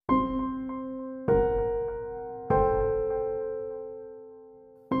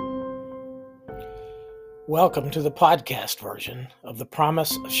Welcome to the podcast version of The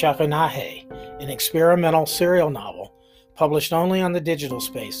Promise of Shaconage, an experimental serial novel published only on the digital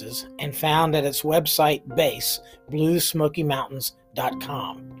spaces and found at its website base,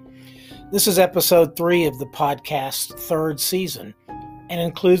 bluesmokymountains.com. This is episode 3 of the podcast's third season and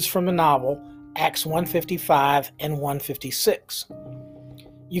includes from the novel Acts 155 and 156.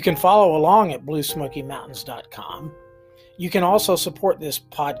 You can follow along at bluesmokymountains.com. You can also support this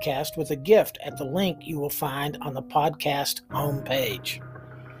podcast with a gift at the link you will find on the podcast homepage.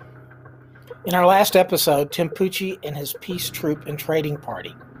 In our last episode, Tempucci and his peace troop and trading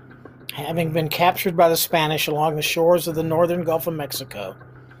party, having been captured by the Spanish along the shores of the northern Gulf of Mexico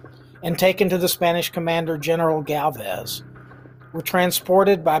and taken to the Spanish commander General Galvez, were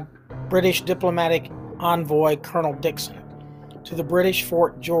transported by British diplomatic envoy Colonel Dixon to the British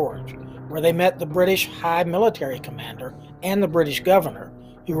Fort George, where they met the British High Military Commander and the British Governor,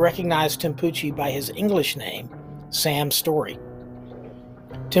 who recognized Tempucci by his English name, Sam Story.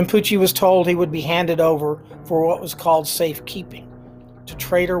 Tempucci was told he would be handed over for what was called safekeeping to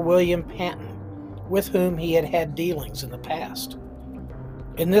trader William Panton, with whom he had had dealings in the past.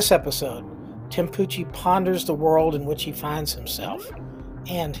 In this episode, Tempucci ponders the world in which he finds himself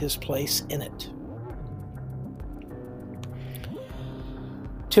and his place in it.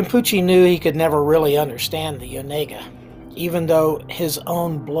 Tempucci knew he could never really understand the Onega, even though his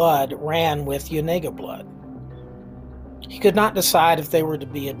own blood ran with Onega blood. He could not decide if they were to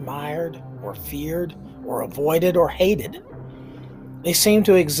be admired or feared or avoided or hated. They seemed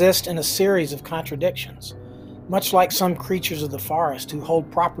to exist in a series of contradictions, much like some creatures of the forest who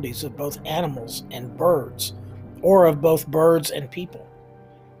hold properties of both animals and birds, or of both birds and people.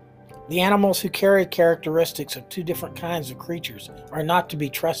 The animals who carry characteristics of two different kinds of creatures are not to be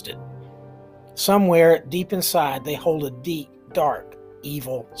trusted. Somewhere deep inside, they hold a deep, dark,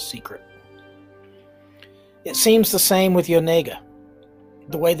 evil secret. It seems the same with Onega.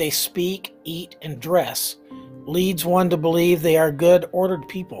 The way they speak, eat, and dress leads one to believe they are good, ordered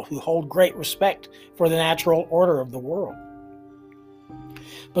people who hold great respect for the natural order of the world.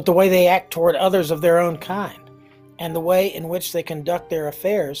 But the way they act toward others of their own kind, and the way in which they conduct their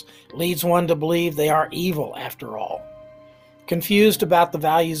affairs leads one to believe they are evil after all, confused about the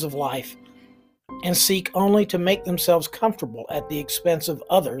values of life, and seek only to make themselves comfortable at the expense of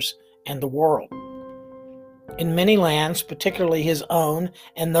others and the world. In many lands, particularly his own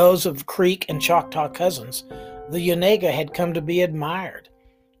and those of Creek and Choctaw cousins, the Onega had come to be admired,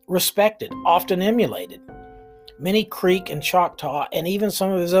 respected, often emulated. Many Creek and Choctaw, and even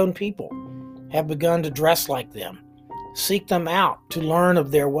some of his own people, have begun to dress like them, seek them out to learn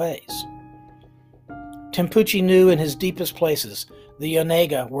of their ways. Tempucci knew in his deepest places the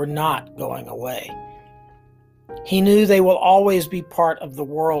Onega were not going away. He knew they will always be part of the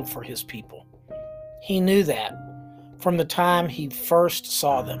world for his people. He knew that from the time he first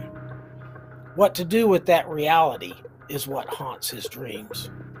saw them. What to do with that reality is what haunts his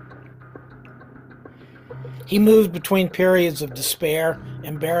dreams. He moved between periods of despair,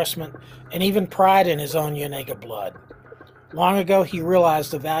 embarrassment, and even pride in his own Onega blood. Long ago, he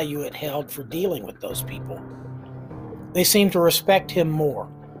realized the value it held for dealing with those people. They seemed to respect him more,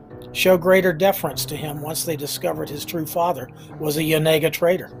 show greater deference to him once they discovered his true father was a Onega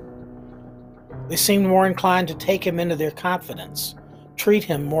trader. They seemed more inclined to take him into their confidence, treat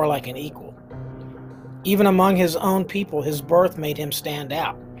him more like an equal. Even among his own people, his birth made him stand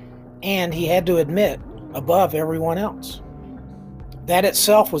out, and he had to admit, above everyone else. That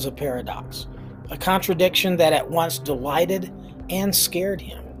itself was a paradox, a contradiction that at once delighted and scared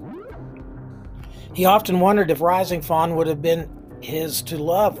him. He often wondered if Rising Fawn would have been his to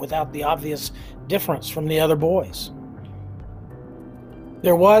love without the obvious difference from the other boys.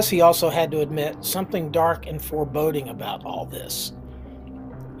 There was, he also had to admit, something dark and foreboding about all this.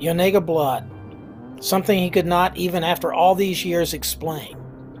 Onega blood, something he could not, even after all these years, explain.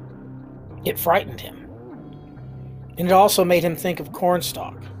 It frightened him. And it also made him think of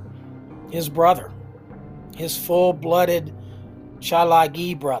Cornstalk, his brother, his full-blooded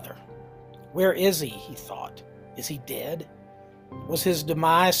Chalagi brother. Where is he thought. Is he dead? Was his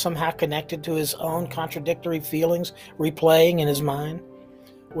demise somehow connected to his own contradictory feelings replaying in his mind?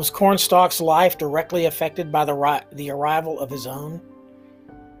 Was Cornstalk's life directly affected by the arrival of his own?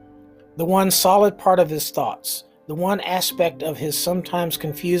 The one solid part of his thoughts, the one aspect of his sometimes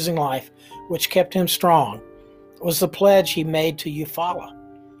confusing life which kept him strong, was the pledge he made to Eufaula,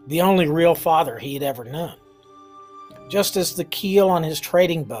 the only real father he had ever known. Just as the keel on his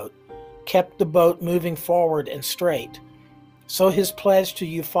trading boat kept the boat moving forward and straight, so his pledge to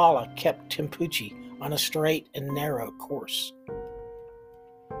Eufaula kept Tempucci on a straight and narrow course.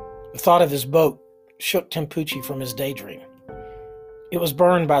 The thought of his boat shook Tempucci from his daydream. It was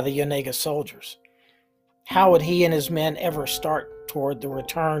burned by the Yanega soldiers. How would he and his men ever start toward the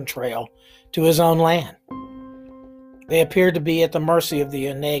return trail to his own land? They appeared to be at the mercy of the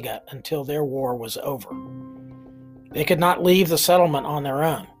Yanega until their war was over. They could not leave the settlement on their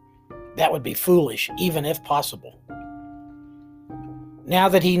own. That would be foolish, even if possible. Now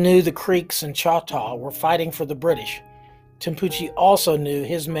that he knew the Creeks and Choctaw were fighting for the British, Tempucci also knew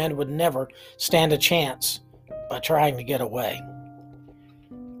his men would never stand a chance by trying to get away.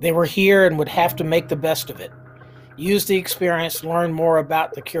 They were here and would have to make the best of it, use the experience to learn more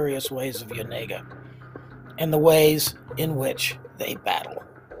about the curious ways of Yanega and the ways in which they battle.